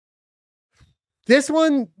This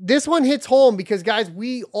one hits home because, guys,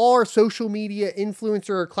 we are social media influencer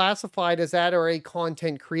or classified as that, or a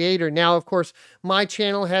content creator. Now, of course, my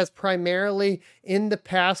channel has primarily in the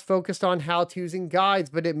past focused on how-tos and guides,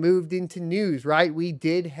 but it moved into news, right? We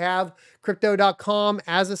did have crypto.com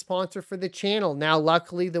as a sponsor for the channel. Now,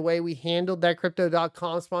 luckily, the way we handled that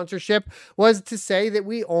crypto.com sponsorship was to say that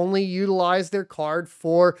we only utilize their card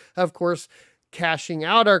for, of course, cashing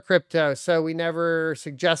out our crypto. So we never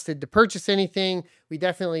suggested to purchase anything. We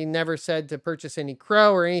definitely never said to purchase any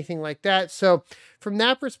crow or anything like that. So from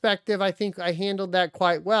that perspective, I think I handled that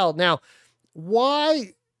quite well. Now,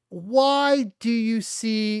 why do you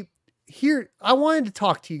see here? I wanted to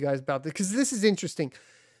talk to you guys about this because this is interesting.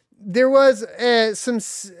 There was some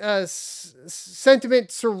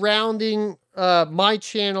sentiment surrounding my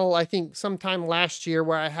channel, I think sometime last year,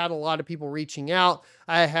 where I had a lot of people reaching out.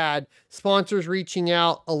 I had sponsors reaching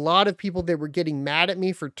out, a lot of people that were getting mad at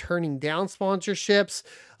me for turning down sponsorships.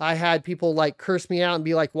 I had people like curse me out and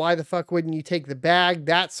be like, why the fuck wouldn't you take the bag?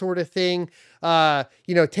 That sort of thing.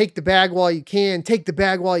 You know, take the bag while you can, take the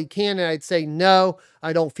bag while you can. And I'd say, no,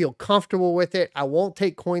 I don't feel comfortable with it. I won't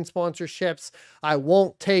take coin sponsorships. I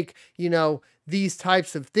won't take, you know, these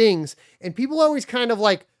types of things. And people always kind of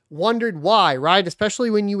like wondered why, right? Especially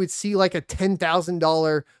when you would see like a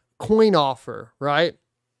 $10,000 coin offer, right?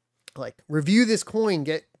 Like, review this coin,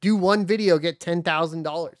 do one video, get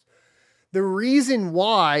 $10,000. The reason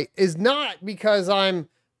why is not because I'm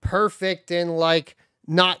perfect and like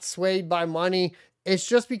not swayed by money. It's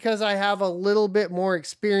just because I have a little bit more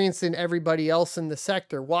experience than everybody else in the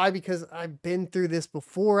sector. Why? Because I've been through this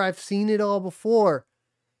before. I've seen it all before.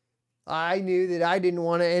 I knew that I didn't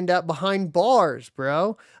want to end up behind bars,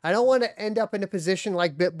 bro. I don't want to end up in a position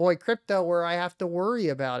like BitBoy Crypto where I have to worry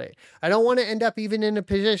about it. I don't want to end up even in a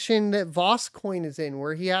position that Voscoin is in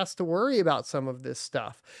where he has to worry about some of this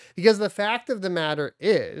stuff. Because the fact of the matter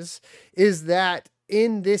is that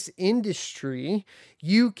in this industry,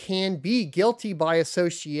 you can be guilty by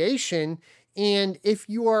association. And if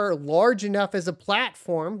you are large enough as a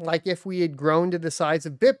platform, like if we had grown to the size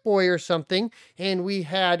of BitBoy or something, and we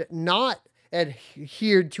had not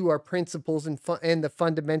adhered to our principles and the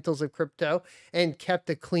fundamentals of crypto and kept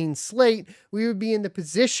a clean slate, we would be in the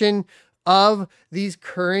position of these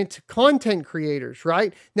current content creators,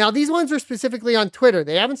 right? Now, these ones are specifically on Twitter.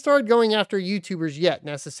 They haven't started going after YouTubers yet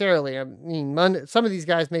necessarily. I mean, some of these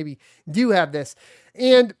guys maybe do have this.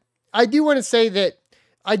 And I do want to say that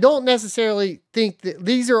I don't necessarily think that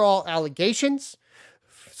these are all allegations.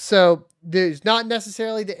 So there's not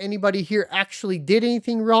necessarily that anybody here actually did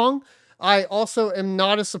anything wrong. I also am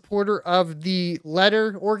not a supporter of the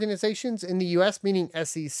letter organizations in the US, meaning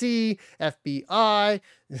SEC, FBI,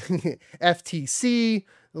 FTC,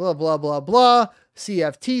 blah, blah, blah, blah,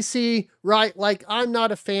 CFTC, right? Like, I'm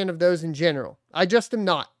not a fan of those in general. I just am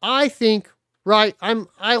not. I think, right,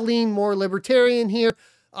 I lean more libertarian here.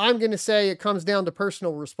 I'm going to say it comes down to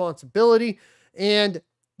personal responsibility. And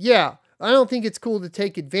yeah, I don't think it's cool to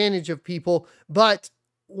take advantage of people. But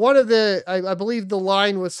one of the, I believe the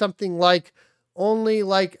line was something like, only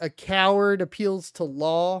like a coward appeals to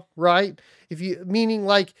law, right? Meaning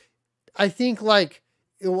like, I think like,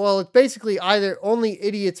 well, it's basically either only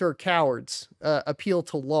idiots or cowards appeal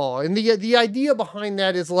to law. And the idea behind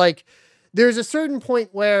that is like, there's a certain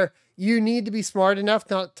point where you need to be smart enough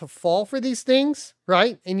not to fall for these things,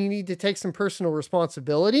 right? And you need to take some personal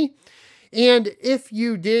responsibility. And if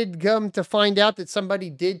you did come to find out that somebody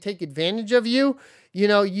did take advantage of you, you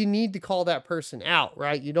know, you need to call that person out,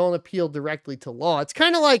 right? You don't appeal directly to law. It's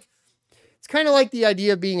kind of like the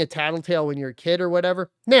idea of being a tattletale when you're a kid or whatever.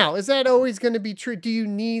 Now, is that always going to be true? Do you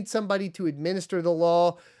need somebody to administer the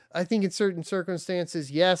law? I think in certain circumstances,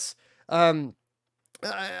 yes.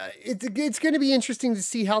 It's going to be interesting to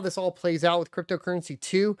see how this all plays out with cryptocurrency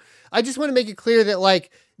too. I just want to make it clear that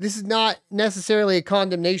like, this is not necessarily a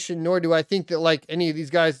condemnation, nor do I think that like any of these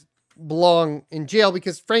guys belong in jail,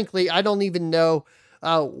 because frankly, I don't even know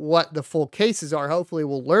what the full cases are. Hopefully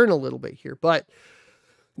we'll learn a little bit here, but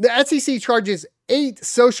the SEC charges 8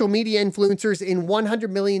 social media influencers in $100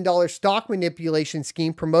 million stock manipulation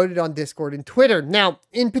scheme promoted on Discord and Twitter. Now,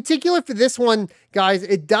 in particular for this one, guys,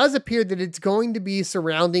 it does appear that it's going to be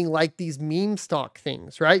surrounding like these meme stock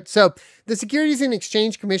things, right? So the Securities and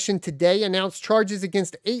Exchange Commission today announced charges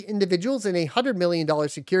against 8 individuals in a $100 million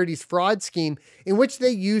securities fraud scheme in which they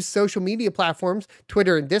used social media platforms,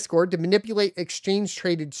 Twitter and Discord, to manipulate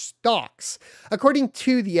exchange-traded stocks. According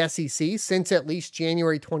to the SEC, since at least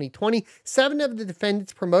January 2020, 7 of the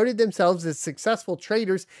defendants promoted themselves as successful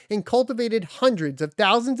traders and cultivated hundreds of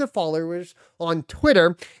thousands of followers on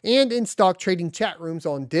Twitter and in stock trading chat rooms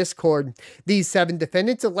on Discord. These 7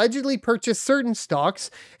 defendants allegedly purchased certain stocks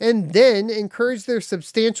and then encouraged their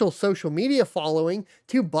substantial social media following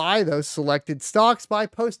to buy those selected stocks by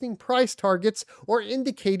posting price targets or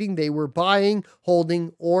indicating they were buying,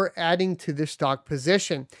 holding, or adding to their stock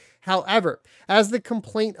position. However, as the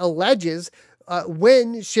complaint alleges,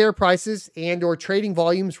 when share prices and or trading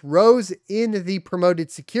volumes rose in the promoted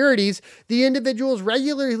securities, the individuals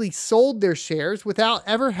regularly sold their shares without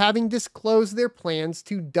ever having disclosed their plans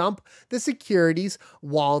to dump the securities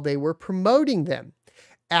while they were promoting them.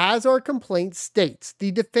 As our complaint states, the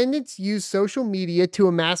defendants used social media to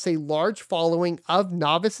amass a large following of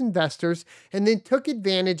novice investors and then took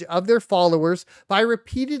advantage of their followers by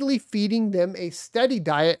repeatedly feeding them a steady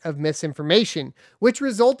diet of misinformation, which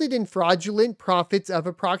resulted in fraudulent profits of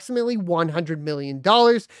approximately $100 million,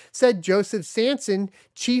 said Joseph Sanson,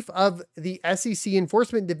 chief of the SEC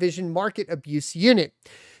Enforcement Division Market Abuse Unit.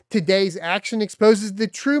 Today's action exposes the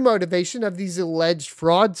true motivation of these alleged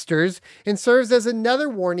fraudsters and serves as another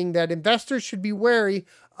warning that investors should be wary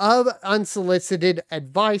of unsolicited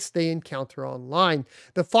advice they encounter online.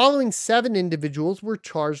 The following 7 individuals were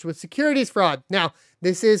charged with securities fraud. Now,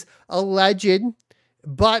 this is alleged,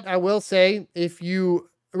 but I will say, if you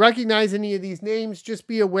recognize any of these names, just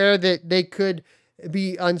be aware that they could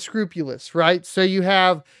be unscrupulous, right? So you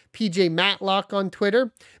have PJ Matlock on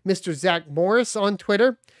Twitter, Mr. Zach Morris on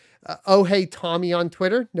Twitter, Oh Hey Tommy on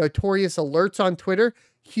Twitter, Notorious Alerts on Twitter,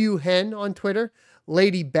 Hugh Hen on Twitter,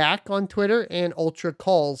 Lady Back on Twitter, and Ultra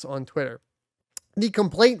Calls on Twitter. The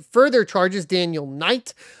complaint further charges Daniel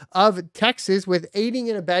Knight of Texas with aiding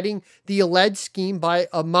and abetting the alleged scheme by,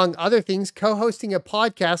 among other things, co-hosting a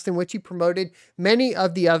podcast in which he promoted many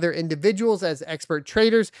of the other individuals as expert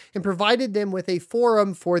traders and provided them with a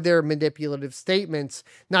forum for their manipulative statements.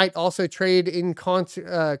 Knight also traded in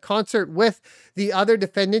concert with the other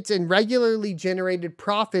defendants and regularly generated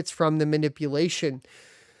profits from the manipulation.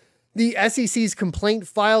 The SEC's complaint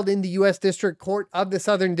filed in the U.S. District Court of the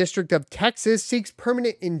Southern District of Texas seeks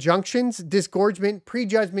permanent injunctions, disgorgement,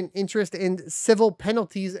 prejudgment interest, and civil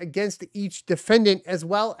penalties against each defendant, as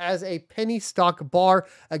well as a penny stock bar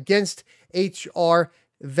against H.R.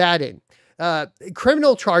 Vadin.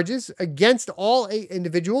 Criminal charges against all 8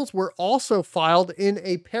 individuals were also filed in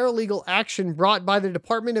a paralegal action brought by the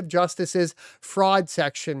Department of Justice's fraud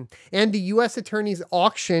section and the U.S. Attorney's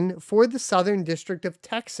auction for the Southern District of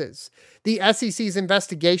Texas. The SEC's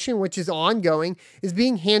investigation, which is ongoing, is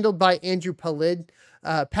being handled by Andrew Pallid,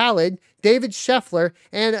 David Scheffler,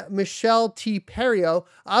 and Michelle T. Perio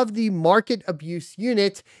of the Market Abuse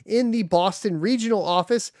Unit in the Boston Regional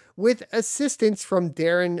Office, with assistance from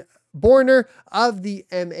Darren Borner of the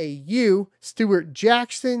MAU, Stuart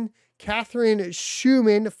Jackson, Catherine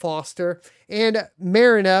Schumann Foster, and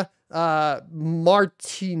Marina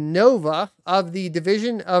Martinova of the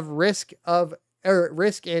Division of Risk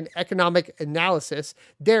and Economic Analysis,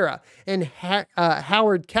 DARA, and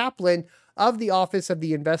Howard Kaplan of the Office of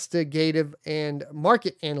the Investigative and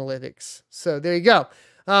Market Analytics. So there you go.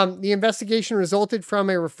 The investigation resulted from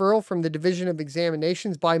a referral from the Division of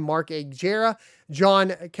Examinations by Mark Aguilera, John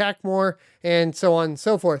Cackmore, and so on and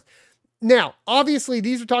so forth. Now, obviously,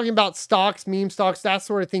 these are talking about stocks, meme stocks, that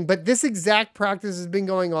sort of thing, but this exact practice has been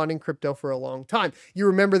going on in crypto for a long time. You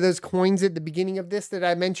remember those coins at the beginning of this that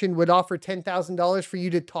I mentioned would offer $10,000 for you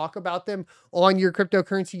to talk about them on your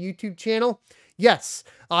cryptocurrency YouTube channel? Yes,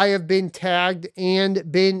 I have been tagged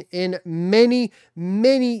and been in many,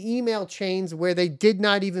 many email chains where they did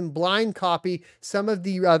not even blind copy some of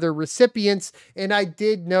the other recipients. And I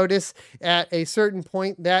did notice at a certain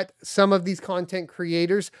point that some of these content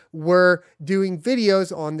creators were doing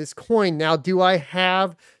videos on this coin. Now, do I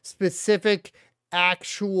have specific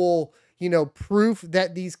actual proof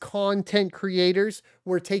that these content creators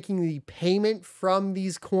were taking the payment from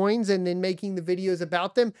these coins and then making the videos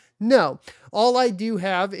about them? No. All I do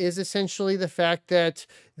have is essentially the fact that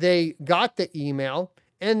they got the email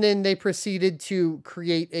and then they proceeded to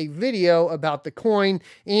create a video about the coin,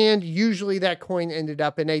 and usually that coin ended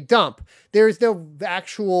up in a dump. There is no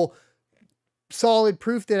actual solid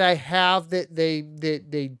proof that I have that they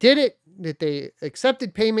did it, that they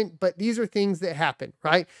accepted payment, but these are things that happen,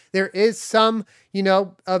 right? There is some,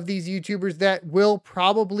 of these YouTubers that will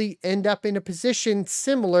probably end up in a position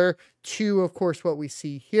similar to, of course, what we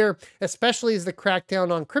see here, especially as the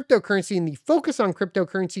crackdown on cryptocurrency and the focus on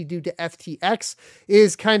cryptocurrency due to FTX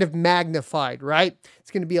is kind of magnified, right?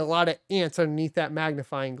 It's going to be a lot of ants underneath that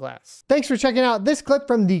magnifying glass. Thanks for checking out this clip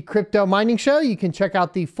from the Crypto Mining Show. You can check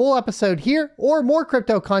out the full episode here or more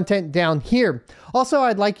crypto content down here. Also,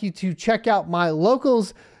 I'd like you to check out my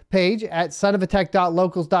locals page at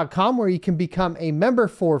sonofatech.locals.com, where you can become a member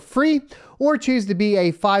for free or choose to be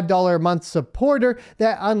a $5 a month supporter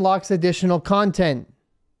that unlocks additional content.